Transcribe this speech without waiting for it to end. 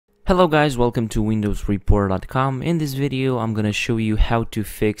Hello guys, welcome to windowsreport.com. In this video I'm gonna show you how to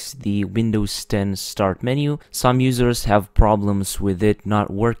fix the Windows 10 start menu. Some users have problems with it not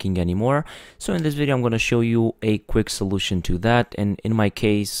working anymore, so in this video I'm gonna show you a quick solution to that, and in my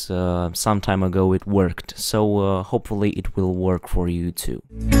case some time ago it worked, so hopefully it will work for you too.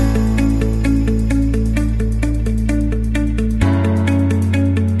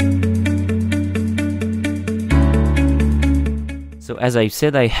 So as I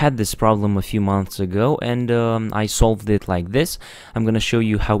said, I had this problem a few months ago, and I solved it like this. I'm gonna show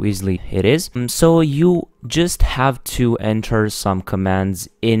you how easily it is. So you just have to enter some commands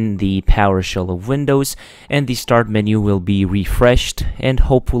in the PowerShell of Windows, and the start menu will be refreshed, and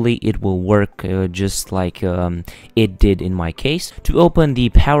hopefully it will work just like it did in my case. To open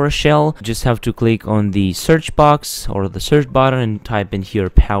the PowerShell, just have to click on the search box or the search button and type in here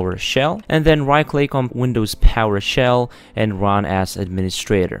PowerShell, and then right click on Windows PowerShell and run as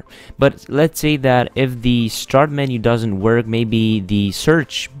administrator. But let's say that if the start menu doesn't work, maybe the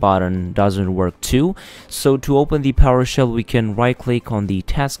search button doesn't work too. So to open the PowerShell, we can right click on the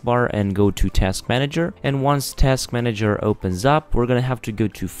taskbar and go to Task Manager, and once Task Manager opens up, we're gonna have to go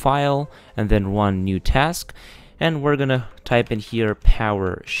to File and then Run New Task, and we're gonna type in here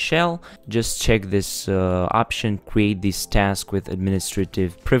PowerShell. Just check this option, create this task with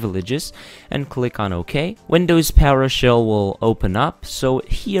administrative privileges, and click on OK. Windows PowerShell will open up. So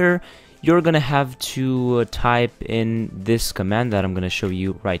here you're gonna have to type in this command that I'm gonna show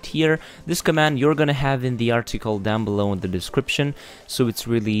you right here. This command you're gonna have in the article down below in the description, so it's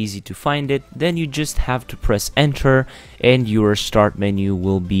really easy to find it. Then you just have to press enter and your start menu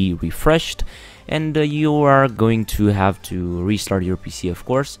will be refreshed, and you are going to have to restart your PC, of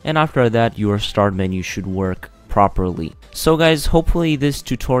course, and after that your start menu should work properly. So guys, hopefully this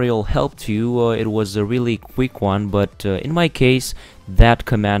tutorial helped you. It was a really quick one, but in my case that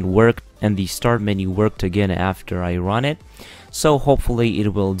command worked and the start menu worked again after I run it, so hopefully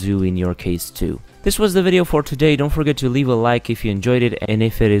it will do in your case too. This was the video for today. Don't forget to leave a like if you enjoyed it and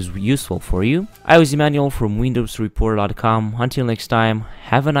if it is useful for you. I was Emmanuel from windowsreport.com. Until next time,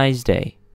 have a nice day.